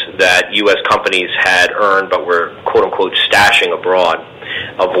dollars that U.S. companies had earned but were quote-unquote stashing abroad,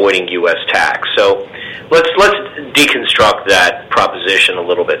 avoiding U.S. tax. So let's deconstruct that proposition a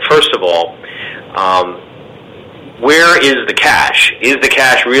little bit. First of all, where is the cash? Is the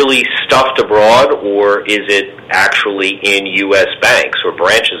cash really stuffed abroad, or is it actually in U.S. banks or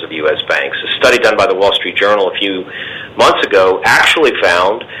branches of U.S. banks? A study done by the Wall Street Journal a few months ago actually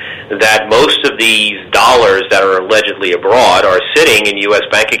found that most of these dollars that are allegedly abroad are sitting in U.S.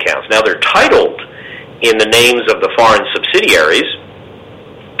 bank accounts. Now, they're titled in the names of the foreign subsidiaries,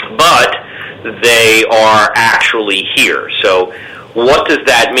 but they are actually here. So what does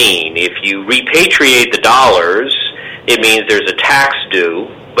that mean? If you repatriate the dollars, it means there's a tax due,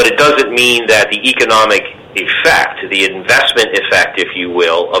 but it doesn't mean that the economic effect, the investment effect, if you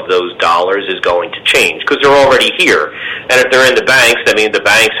will, of those dollars is going to change because they're already here. And if they're in the banks, that means the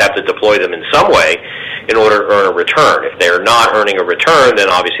banks have to deploy them in some way in order to earn a return. If they're not earning a return, then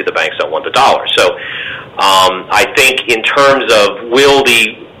obviously the banks don't want the dollar. So I think in terms of will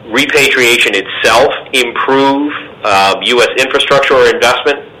the repatriation itself improve U.S. infrastructure or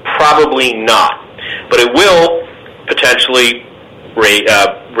investment? Probably not. But it will potentially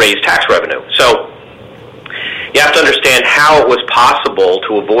raise tax revenue. So you have to understand how it was possible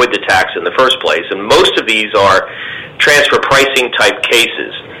to avoid the tax in the first place. And most of these are transfer pricing type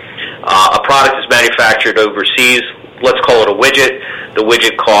cases. A product is manufactured overseas. Let's call it a widget. The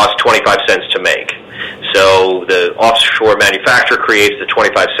widget costs 25 cents to make. So the offshore manufacturer creates the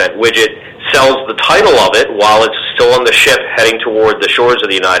 25-cent widget, sells the title of it while it's still on the ship heading toward the shores of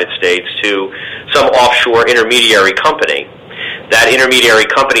the United States to some offshore intermediary company. That intermediary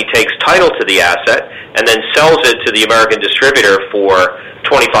company takes title to the asset and then sells it to the American distributor for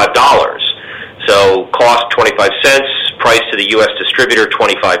 $25. So cost 25 cents, price to the U.S. distributor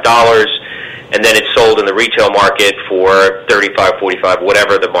 $25, and then it's sold in the retail market for 35, 45,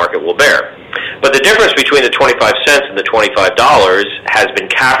 whatever the market will bear. But the difference between the 25 cents and the $25 has been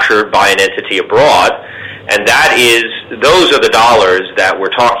captured by an entity abroad, and those are the dollars that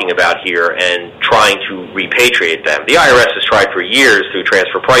we're talking about here and trying to repatriate them. The IRS has tried for years through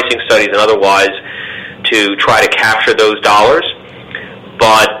transfer pricing studies and otherwise to try to capture those dollars,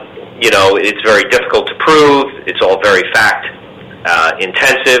 but it's very difficult to prove. It's all very fact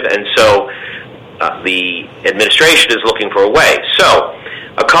intensive, and so the administration is looking for a way. So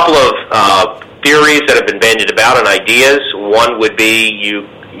a couple of theories that have been bandied about and ideas. One would be you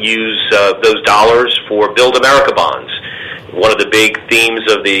use those dollars for Build America bonds. One of the big themes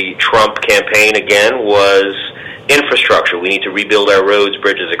of the Trump campaign, again, was infrastructure. We need to rebuild our roads,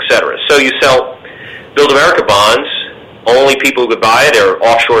 bridges, etc. So you sell Build America bonds. Only people who could buy it are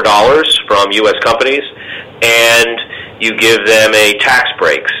offshore dollars from U.S. companies, and you give them a tax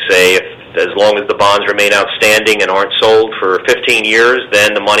break. Say, as long as the bonds remain outstanding and aren't sold for 15 years,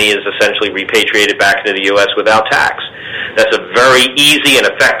 then the money is essentially repatriated back into the U.S. without tax. That's a very easy and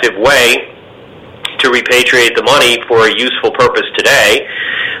effective way to repatriate the money for a useful purpose today.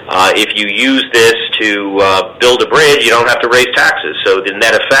 If you use this to build a bridge, you don't have to raise taxes. So the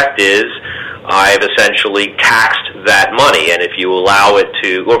net effect is I've essentially taxed that money, and if you allow it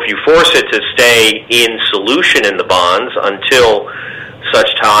to, or if you force it to stay in solution in the bonds until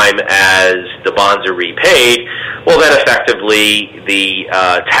such time as the bonds are repaid, well, then effectively the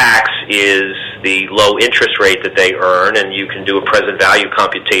tax is the low interest rate that they earn, and you can do a present value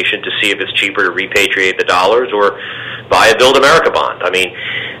computation to see if it's cheaper to repatriate the dollars or buy a Build America bond. I mean,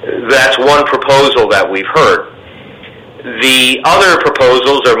 that's one proposal that we've heard. The other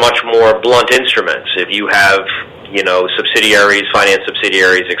proposals are much more blunt instruments. If you have, subsidiaries, finance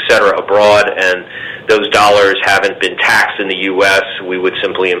subsidiaries, etc., abroad, and those dollars haven't been taxed in the U.S., we would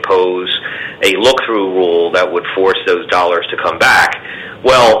simply impose a look-through rule that would force those dollars to come back.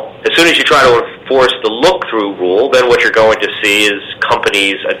 Well, as soon as you try to enforce the look-through rule, then what you're going to see is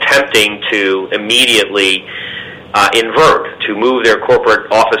companies attempting to immediately invert, to move their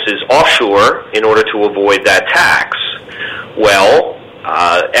corporate offices offshore in order to avoid that tax. Well,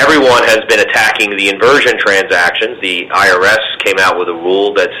 everyone has been attacking the inversion transactions. The IRS came out with a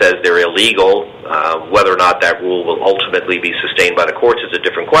rule that says they're illegal. Whether or not that rule will ultimately be sustained by the courts is a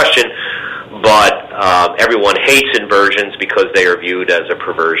different question. But everyone hates inversions because they are viewed as a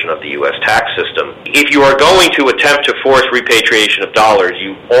perversion of the U.S. tax system. If you are going to attempt to force repatriation of dollars,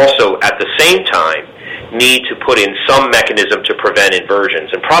 you also, at the same time, need to put in some mechanism to prevent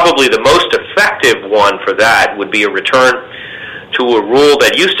inversions. And probably the most effective one for that would be a return to a rule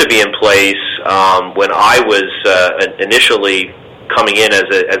that used to be in place when I was initially coming in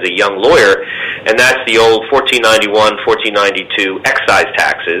as a young lawyer, and that's the old 1491, 1492 excise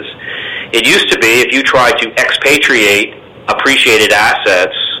taxes. It used to be if you tried to expatriate appreciated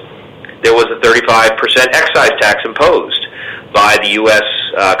assets, there was a 35% excise tax imposed by the U.S.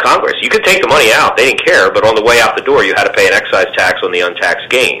 Congress. You could take the money out, they didn't care, but on the way out the door you had to pay an excise tax on the untaxed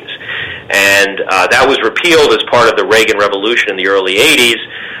gains. And that was repealed as part of the Reagan Revolution in the early 80s,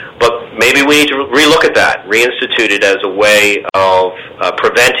 but maybe we need to relook at that, reinstitute it as a way of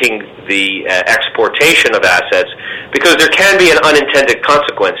preventing the exportation of assets, because there can be an unintended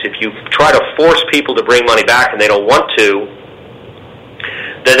consequence. If you try to force people to bring money back and they don't want to,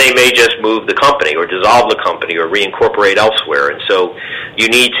 then they may just move the company or dissolve the company or reincorporate elsewhere. And so you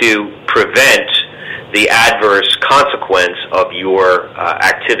need to prevent the adverse consequence of your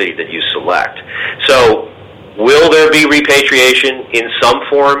activity that you select. So will there be repatriation in some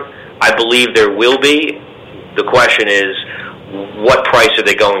form? I believe there will be. The question is, what price are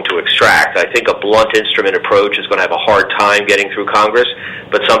they going to extract? I think a blunt instrument approach is going to have a hard time getting through Congress,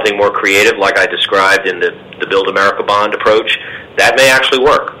 but something more creative, like I described in the Build America bond approach, that may actually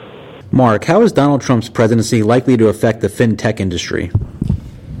work. Mark, how is Donald Trump's presidency likely to affect the fintech industry?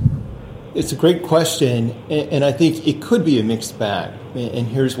 It's a great question, and I think it could be a mixed bag, and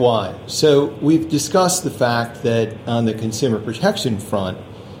here's why. So we've discussed the fact that on the consumer protection front,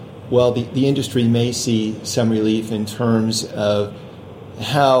 well, the industry may see some relief in terms of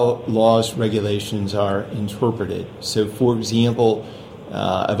how laws, regulations are interpreted. So, for example,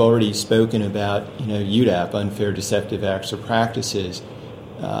 I've already spoken about UDAP, unfair, deceptive acts or practices.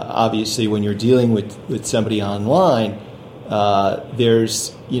 Obviously, when you're dealing with somebody online, there's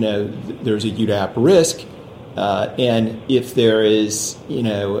a UDAP risk, and if there is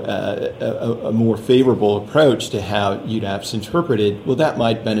a more favorable approach to how UDAP's interpreted, well, that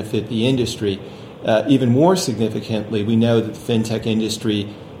might benefit the industry. Even more significantly, we know that the fintech industry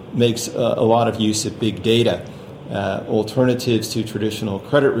makes a lot of use of big data, alternatives to traditional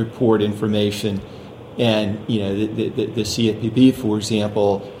credit report information, and the CFPB, for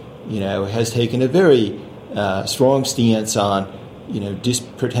example, has taken a very strong stance on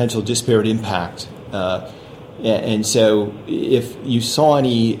potential disparate impact, and so if you saw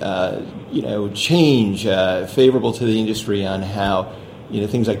any change favorable to the industry on how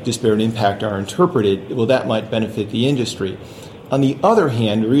things like disparate impact are interpreted, well, that might benefit the industry. On the other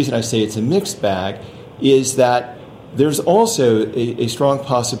hand, the reason I say it's a mixed bag is that there's also a strong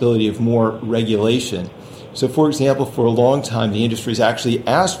possibility of more regulation. So, for example, for a long time, the industry has actually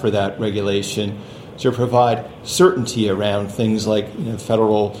asked for that regulation to provide certainty around things like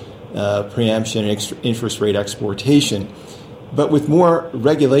federal preemption and interest rate exportation. But with more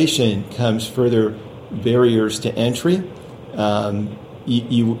regulation comes further barriers to entry.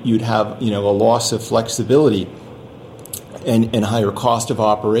 You'd have a loss of flexibility and higher cost of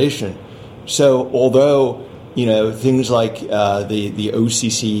operation. So although things like the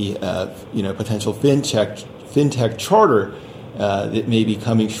OCC potential fintech charter that may be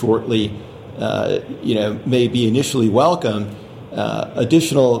coming shortly may be initially welcome,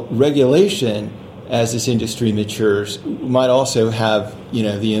 additional regulation as this industry matures might also have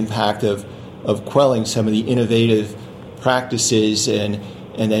the impact of quelling some of the innovative practices and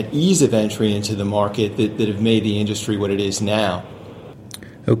that ease of entry into the market that have made the industry what it is now.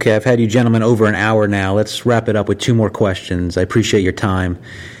 Okay, I've had you gentlemen over an hour now. Let's wrap it up with two more questions. I appreciate your time.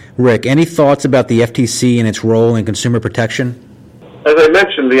 Rick, any thoughts about the FTC and its role in consumer protection? As I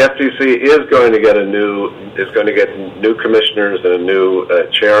mentioned, the FTC is going to get new commissioners and a new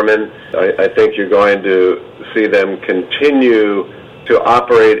chairman. I think you're going to see them continue to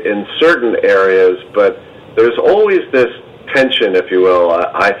operate in certain areas, but there's always this tension, if you will,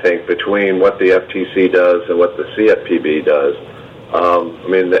 I think, between what the FTC does and what the CFPB does.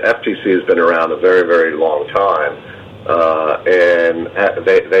 The FTC has been around a very, very long time, and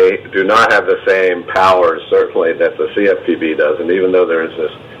they do not have the same powers, certainly, that the CFPB does. And even though there is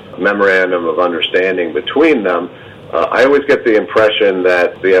this memorandum of understanding between them, I always get the impression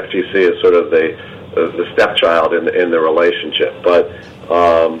that the FTC is sort of the stepchild in the relationship. But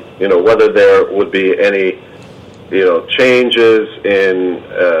whether there would be any changes in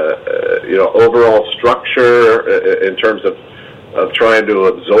overall structure in terms of trying to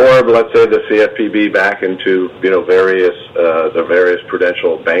absorb, let's say, the CFPB back into the various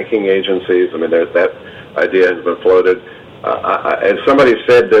prudential banking agencies. That idea has been floated. As somebody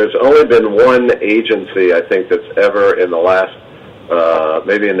said, there's only been one agency, I think, that's ever in the last,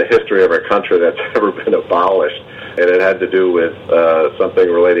 maybe in the history of our country, that's ever been abolished, and it had to do with something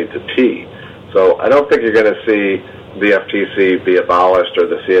relating to tea. So I don't think you're going to see the FTC be abolished or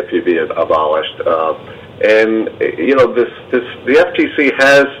the CFPB abolished. The FTC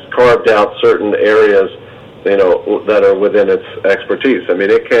has carved out certain areas, that are within its expertise.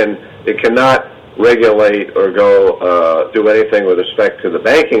 It cannot regulate or go do anything with respect to the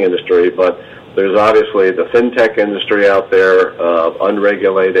banking industry, but there's obviously the fintech industry out there,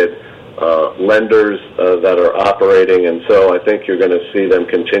 unregulated lenders that are operating, and so I think you're going to see them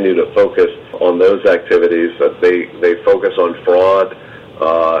continue to focus on those activities. They focus on fraud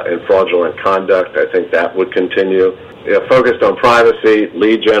and fraudulent conduct. I think that would continue. Focused on privacy,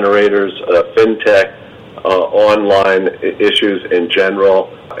 lead generators, fintech, online issues in general,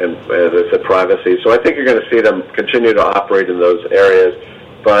 and as I said, privacy. So I think you're going to see them continue to operate in those areas.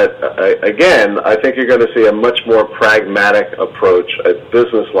 But again, I think you're going to see a much more pragmatic approach, a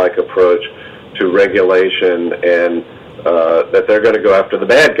business-like approach to regulation, and that they're going to go after the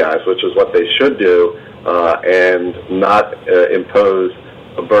bad guys, which is what they should do, and not impose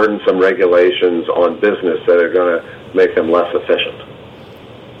burdensome regulations on business that are going to make them less efficient.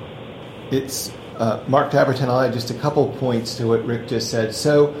 It's Mark Taberton. I'll add just a couple points to what Rick just said.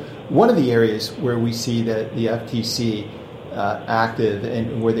 So one of the areas where we see that the FTC active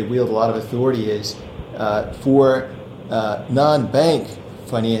and where they wield a lot of authority is for non-bank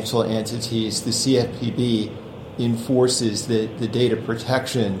financial entities. The CFPB enforces the data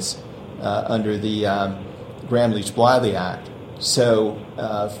protections under the Gramm-Leach-Bliley Act. So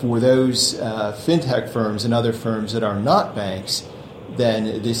for those fintech firms and other firms that are not banks,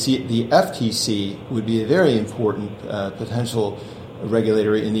 then the FTC would be a very important potential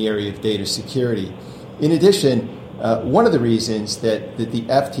regulator in the area of data security. In addition, one of the reasons that the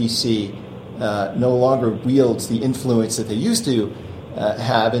FTC no longer wields the influence that they used to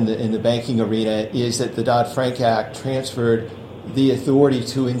have in the banking arena is that the Dodd-Frank Act transferred the authority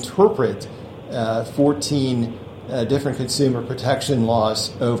to interpret 14 different consumer protection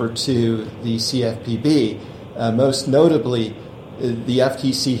laws over to the CFPB. Most notably, the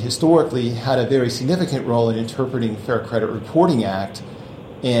FTC historically had a very significant role in interpreting the Fair Credit Reporting Act,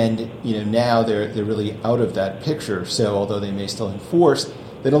 and now they're really out of that picture. So although they may still enforce,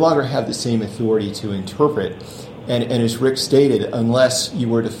 they no longer have the same authority to interpret. And as Rick stated, unless you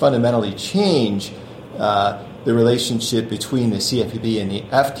were to fundamentally change the relationship between the CFPB and the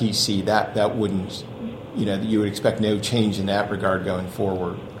FTC, that wouldn't, you would expect no change in that regard going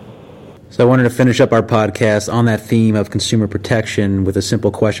forward. So I wanted to finish up our podcast on that theme of consumer protection with a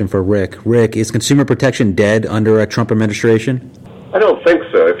simple question for Rick. Rick, is consumer protection dead under a Trump administration? I don't think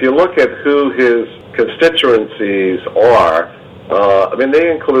so. If you look at who his constituencies are,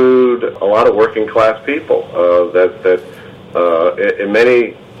 they include a lot of working class people that in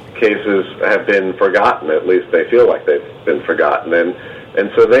many cases have been forgotten. At least they feel like they've been forgotten,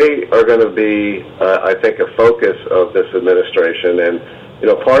 and so they are going to be, I think, a focus of this administration. And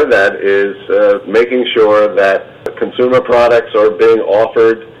part of that is making sure that consumer products are being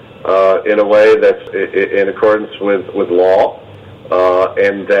offered in a way that's in accordance with law,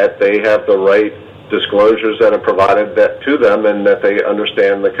 and that they have the right disclosures that are provided to them, and that they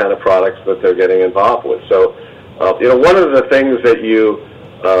understand the kind of products that they're getting involved with. So, one of the things that you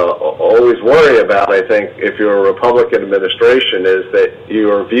always worry about, I think, if you're a Republican administration, is that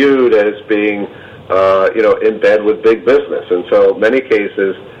you are viewed as being, in bed with big business. And so, many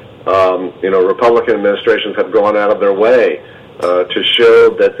cases, Republican administrations have gone out of their way to show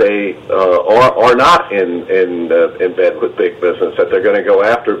that they are not in bed with big business, that they're going to go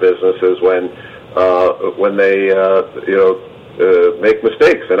after businesses when they make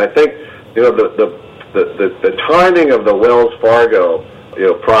mistakes. And I think the timing of the Wells Fargo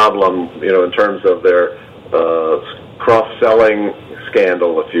problem, in terms of their cross-selling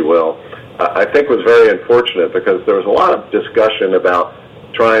scandal, if you will, I think was very unfortunate, because there was a lot of discussion about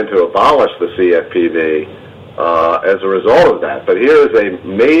trying to abolish the CFPB as a result of that. But here is a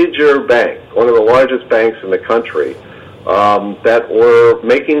major bank, one of the largest banks in the country, that were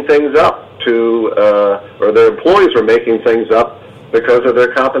making things up or their employees were making things up because of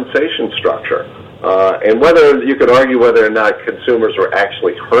their compensation structure. And whether you could argue whether or not consumers were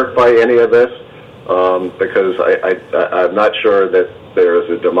actually hurt by any of this, because I'm not sure that there is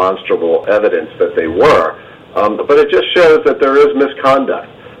a demonstrable evidence that they were. But it just shows that there is misconduct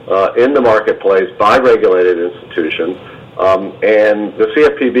in the marketplace by regulated institutions. And the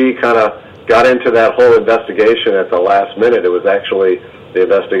CFPB kind of got into that whole investigation at the last minute. It was actually the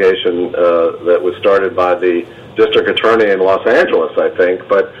investigation that was started by the district attorney in Los Angeles, I think.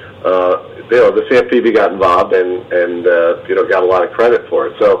 But the CFPB got involved and got a lot of credit for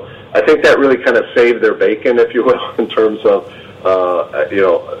it. So I think that really kind of saved their bacon, if you will, in terms of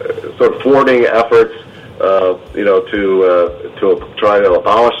sort of thwarting efforts to try to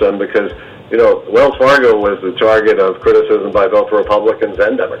abolish them, because Wells Fargo was the target of criticism by both Republicans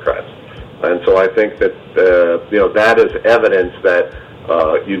and Democrats. And so I think that that is evidence that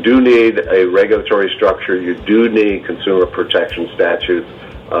you do need a regulatory structure, you do need consumer protection statutes,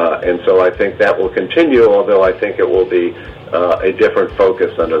 and so I think that will continue, although I think it will be a different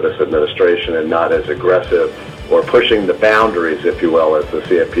focus under this administration and not as aggressive or pushing the boundaries, if you will, as the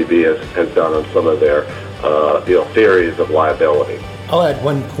CFPB has done on some of their theories of liability. I'll add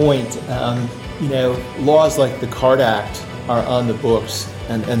one point. Laws like the CARD Act are on the books,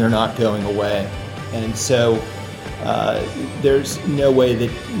 and they're not going away. And so there's no way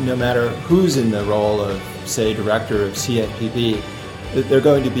that no matter who's in the role of, say, director of CFPB, that they're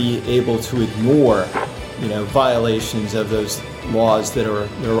going to be able to ignore, violations of those laws that are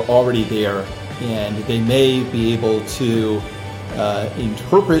already there. And they may be able to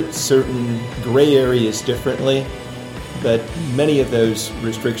interpret certain gray areas differently, but many of those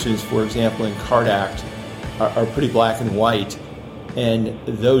restrictions, for example, in CARD Act, are pretty black and white, and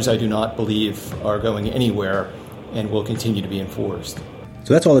those I do not believe are going anywhere and will continue to be enforced.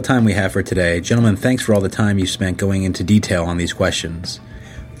 So that's all the time we have for today. Gentlemen, thanks for all the time you spent going into detail on these questions.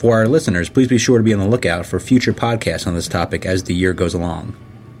 For our listeners, please be sure to be on the lookout for future podcasts on this topic as the year goes along.